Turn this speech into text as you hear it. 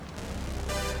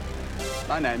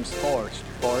My name's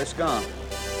Forrest Gump.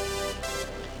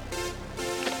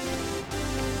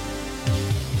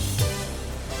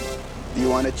 Do you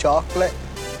want a chocolate?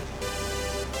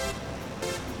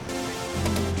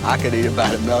 I could eat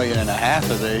about 1.5 million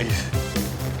of these.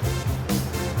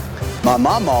 My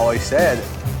mom always said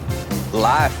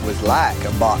life was like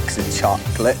a box of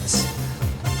chocolates.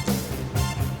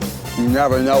 You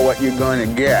never know what you're gonna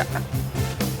get.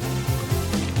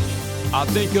 I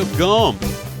think of gum,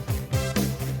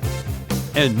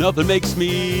 and nothing makes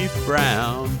me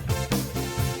frown.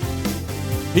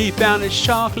 He found his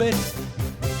chocolate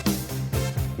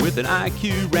with an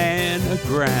IQ ran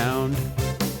aground.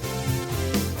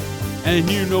 And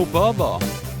you know Bubba,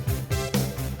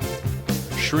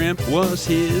 shrimp was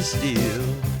his deal.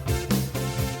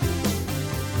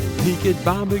 He could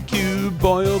barbecue,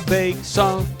 boil, bake,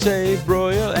 saute,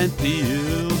 broil, and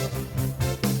peel.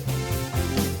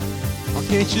 Oh,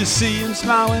 can't you see him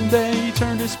smiling there? He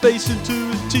turned his face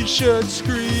into a t-shirt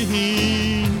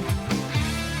screen.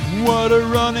 What a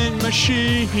running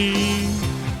machine,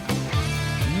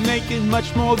 making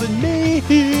much more than me.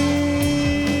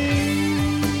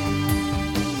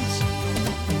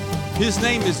 His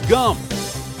name is Gump.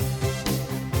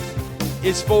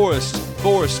 It's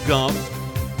Forrest Gump.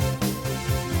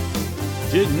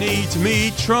 Didn't need to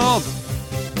meet Trump.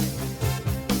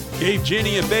 Gave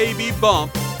Jenny a baby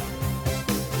bump.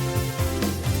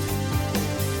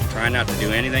 Try not to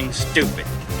do anything stupid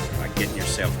like getting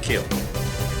yourself killed.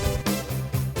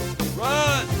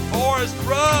 Run, Forrest,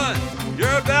 run!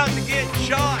 You're about to get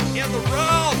shot in the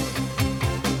rump.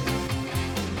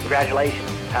 Congratulations.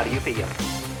 How do you feel?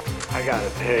 I gotta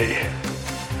pee.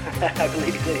 I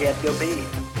believe he said he had to go pee.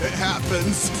 It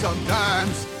happens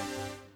sometimes.